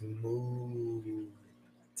those smooth,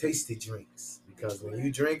 tasty drinks. Because when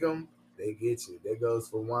you drink them, they get you. That goes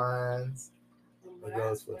for wines. That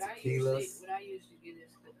goes for tequilas. What I usually get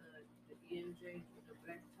is the EMJ with the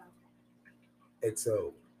black top.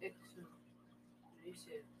 XO. They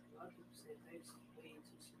said, a lot of people said that's way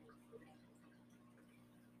too smooth for that.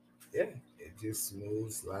 Yeah, it just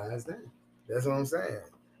smooth slides down. That's what I'm saying.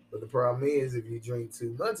 But the problem is, if you drink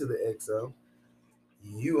too much of the XO,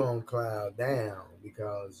 you on cloud down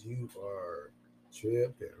because you are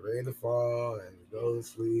tripped and ready to fall and go to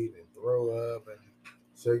sleep and throw up and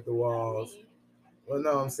shake the walls. Well,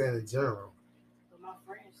 no, I'm saying in general. But my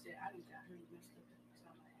friend said I done got her messed up at the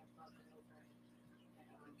time I had vodka over and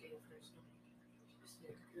I gave her some. She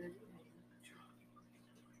said, "Girl, you ain't drunk."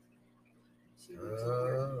 She went to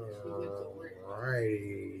work. She went to work.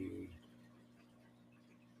 Right.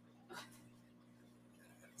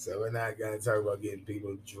 So we're not gonna talk about getting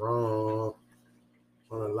people drunk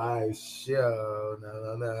on a live show.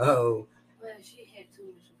 No. Well, she had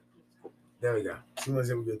too much of a good time. There we go. Too much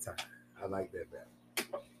of a good time. I like that better.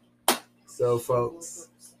 So, folks.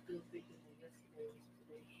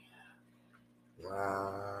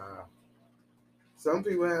 Wow. Some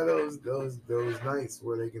people have those nights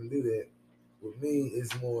where they can do that. With me,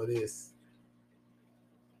 it's more this.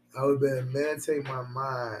 I would better meditate my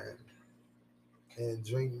mind and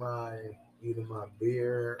drink either my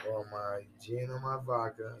beer or my gin or my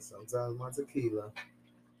vodka, sometimes my tequila.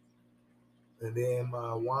 And then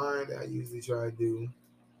my wine that I usually try to do.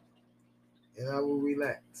 And I will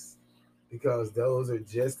relax. Because those are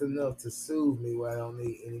just enough to soothe me where I don't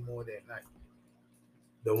need any more that night.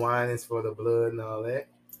 The wine is for the blood and all that.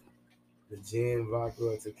 The gin, vodka,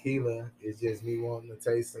 or tequila is just me wanting to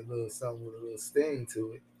taste a little something with a little sting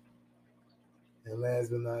to it. And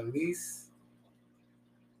last but not least,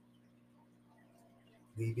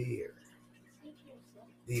 the beer.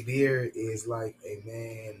 The beer is like a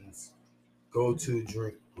man's go-to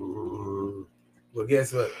drink. Well,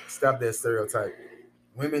 guess what? Stop that stereotype.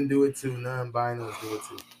 Women do it too. Non-binaries do it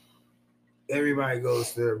too. Everybody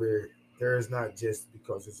goes to their beer. There is not just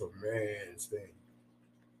because it's a man's thing.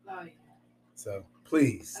 Oh, yeah. So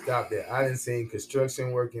please stop that. I didn't see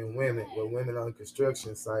construction working women with women on a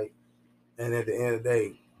construction site, and at the end of the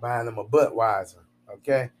day, buying them a Budweiser,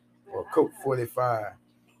 okay, or a Coke 45.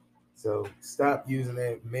 So stop using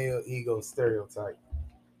that male ego stereotype.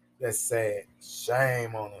 That's sad.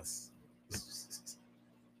 Shame on us.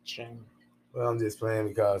 Shame. Well, I'm just playing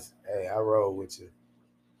because, hey, I roll with you.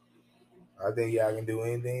 I think y'all can do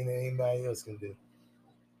anything that anybody else can do.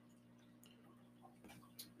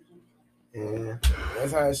 And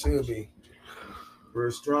that's how it should be. We're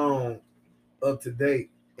a strong, up-to-date,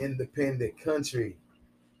 independent country.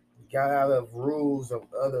 We got out of rules of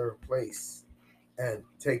other place and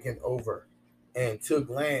taken over and took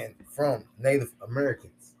land from Native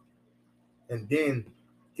Americans and then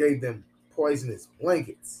gave them poisonous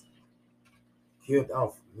blankets, killed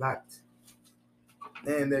off lots.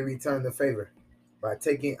 And they returned the favor by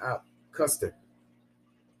taking out Custer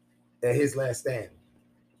at his last stand.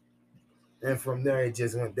 And from there, it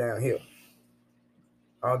just went downhill.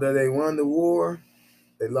 Although they won the war,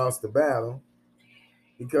 they lost the battle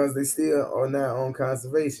because they still are not on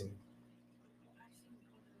conservation.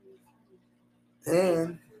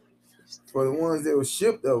 And for the ones that were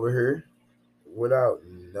shipped over here without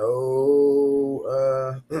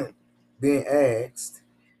no being asked,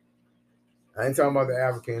 I ain't talking about the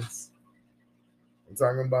Africans. I'm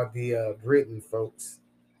talking about the Britain folks,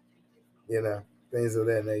 things of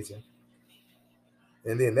that nature.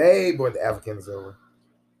 And then they brought the Africans over.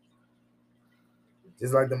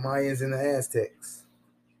 Just like the Mayans and the Aztecs.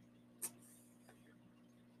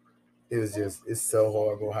 It's so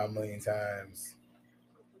horrible how many times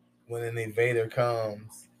when an invader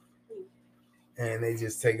comes and they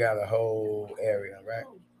just take out a whole area, right?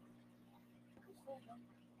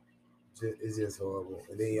 It's just horrible.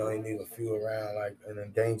 And then you only need a few around like an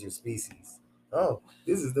endangered species. Oh,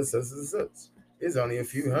 this is the such and such. There's only a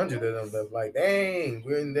few hundred of them that's like, dang,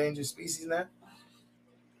 we're endangered species now.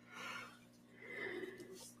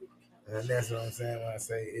 And that's what I'm saying when I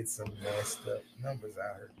say it's some messed up numbers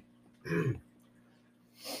out here.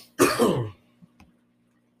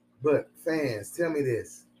 But fans, tell me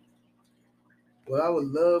this. What I would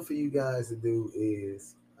love for you guys to do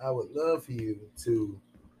is I would love for you to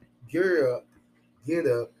gear up, get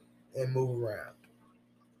up, and move around.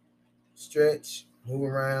 Stretch, move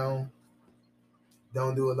around.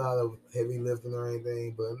 Don't do a lot of heavy lifting or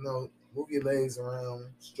anything, but no, move your legs around,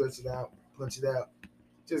 stretch it out, punch it out.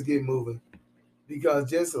 Just get moving. Because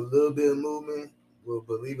just a little bit of movement will,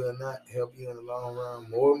 believe it or not, help you in the long run.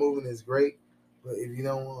 More movement is great, but if you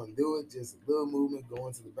don't want to do it, just a little movement,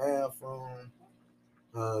 going to the bathroom,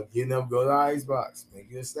 getting up, go to the icebox, make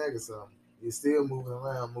you a snack or something. You're still moving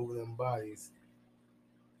around, moving them bodies.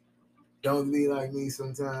 Don't be like me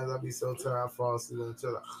sometimes. I'll be so tired, I fall asleep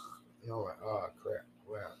until like, oh crap,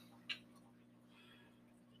 wow.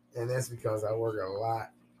 And that's because I work a lot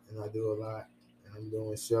and I do a lot. And I'm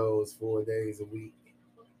doing shows 4 days a week.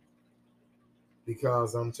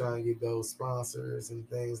 Because I'm trying to get those sponsors and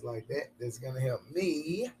things like that. That's going to help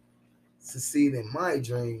me succeed in my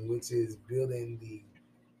dream, which is building the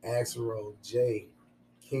Actual J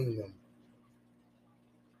Kingdom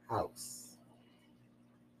house.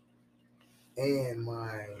 And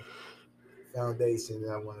my foundation that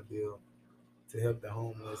I want to build to help the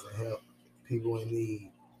homeless and help people in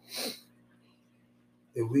need.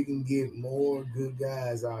 If we can get more good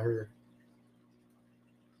guys out here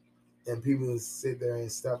and people sit there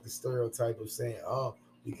and stop the stereotype of saying, oh,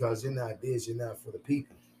 because you're not this, you're not for the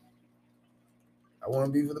people. I want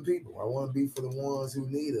to be for the people. I want to be for the ones who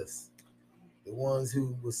need us. The ones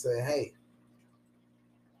who will say, hey,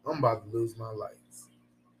 I'm about to lose my lights.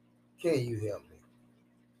 Can you help me?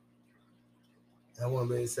 And I want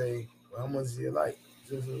to be able to say, well, how much is your light?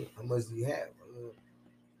 How much do you have?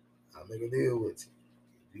 I'll make a deal with you.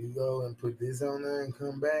 If you go and put this on there and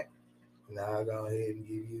come back, and I'll go ahead and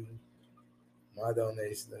give you my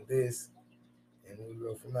donation of this, and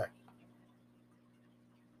we'll go from there.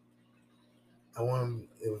 I want,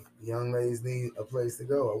 if young ladies need a place to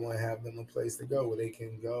go, I want to have them a place to go where they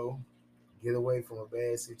can go, get away from a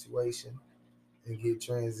bad situation, and get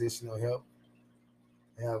transitional help.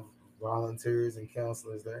 Have volunteers and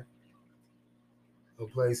counselors there. A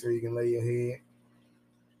place where you can lay your head.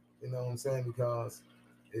 You know what I'm saying? Because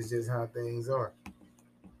it's just how things are.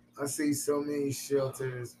 I see so many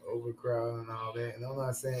shelters overcrowded and all that, and I'm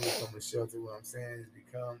not saying become a shelter. What I'm saying is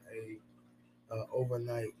become a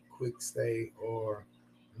overnight quick stay, or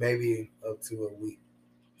maybe up to a week,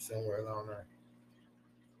 somewhere along there.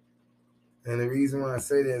 And the reason why I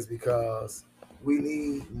say that is because we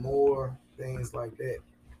need more things like that.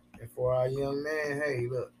 And for our young man, hey,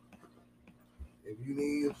 look, if you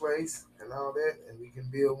need a place and all that, and we can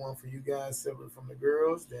build one for you guys separate from the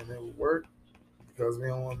girls, then it will work. Because we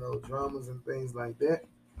don't want no dramas and things like that.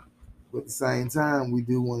 But at the same time, we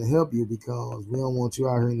do want to help you because we don't want you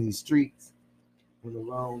out here in these streets when the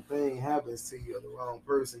wrong thing happens to you or the wrong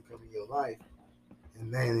person come in your life.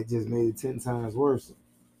 And then it just made it 10 times worse.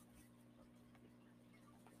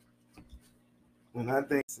 when I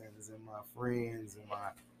think and my friends and my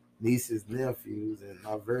nieces, nephews, and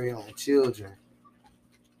my very own children,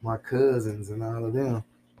 my cousins, and all of them,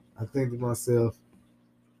 I think to myself,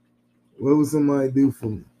 what would somebody do for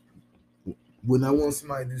me? When I want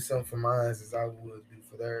somebody to do something for mine as I would do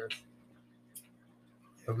for theirs.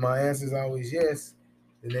 If my answer is always yes,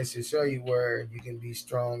 then that should show you where you can be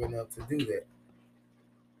strong enough to do that.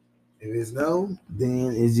 If it's no,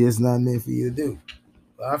 then it's just not meant for you to do.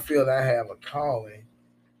 But I feel I have a calling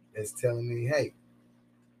that's telling me, hey,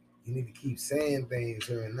 you need to keep saying things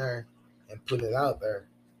here and there and put it out there.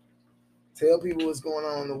 Tell people what's going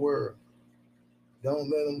on in the world.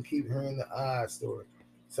 Don't let them keep hearing the odd story.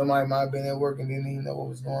 Somebody might have been at work and didn't even know what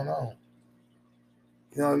was going on.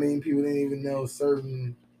 You know what I mean? People didn't even know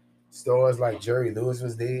certain stories like Jerry Lewis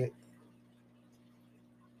was dead.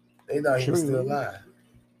 They thought he was still alive.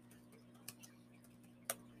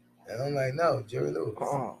 And I'm like, no, Jerry Lewis.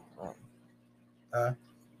 Oh, Huh?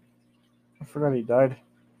 I forgot he died.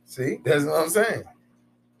 See? That's what I'm saying.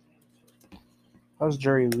 How's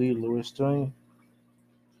Jerry Lee Lewis doing?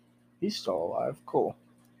 He's still alive. Cool.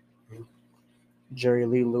 Who? Jerry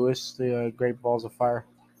Lee Lewis, the Great Balls of Fire.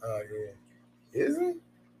 Oh, yeah. Is he?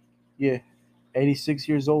 Yeah. 86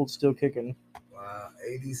 years old, still kicking. Wow,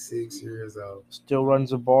 86 years old. Still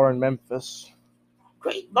runs a bar in Memphis.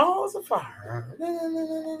 Great Balls of Fire.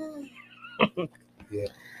 Yeah.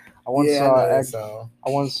 I once I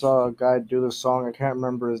saw a guy do the song. I can't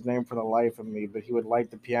remember his name for the life of me, but he would light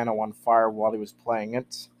the piano on fire while he was playing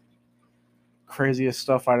it. Craziest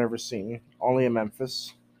stuff I'd ever seen. Only in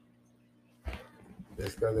Memphis.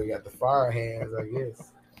 That's because they got the fire hands, I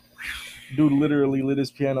guess. Dude literally lit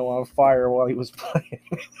his piano on fire while he was playing.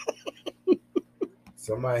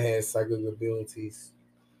 Somebody had psychic abilities.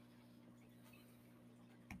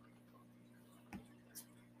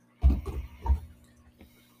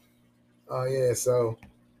 Oh, yeah, so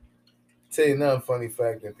tell you another funny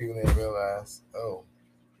fact that people didn't realize. Oh,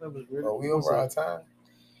 That was weird. are we over our time?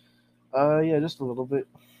 Yeah, just a little bit.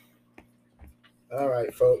 All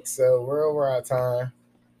right, folks, so we're over our time.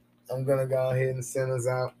 I'm going to go ahead and send us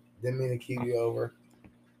out. Didn't mean to keep you over.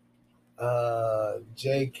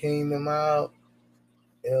 J Kingdom out.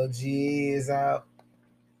 LGE is out.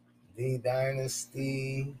 D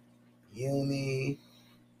Dynasty. Uni.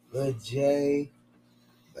 Lil J.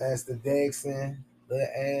 Master Dexon. Lil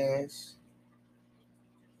Ash.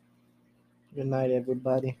 Good night,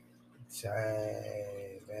 everybody.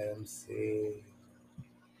 Chai. Let them see.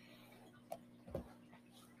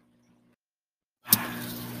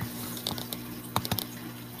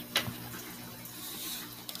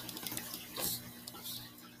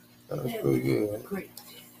 That was pretty good. Great.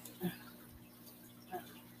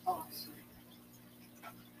 Awesome.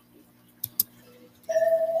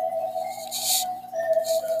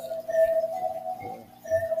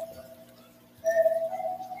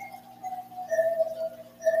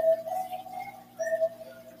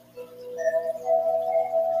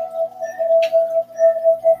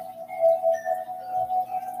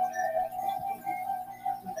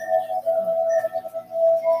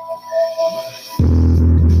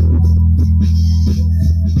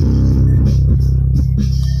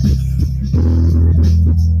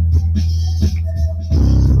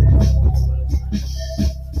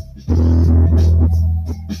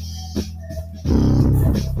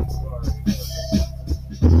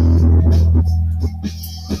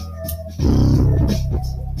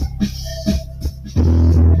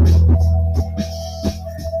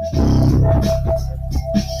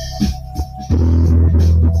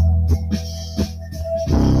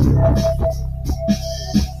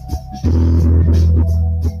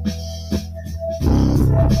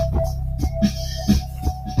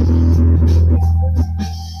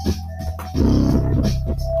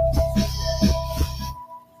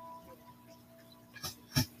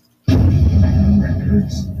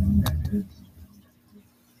 Records.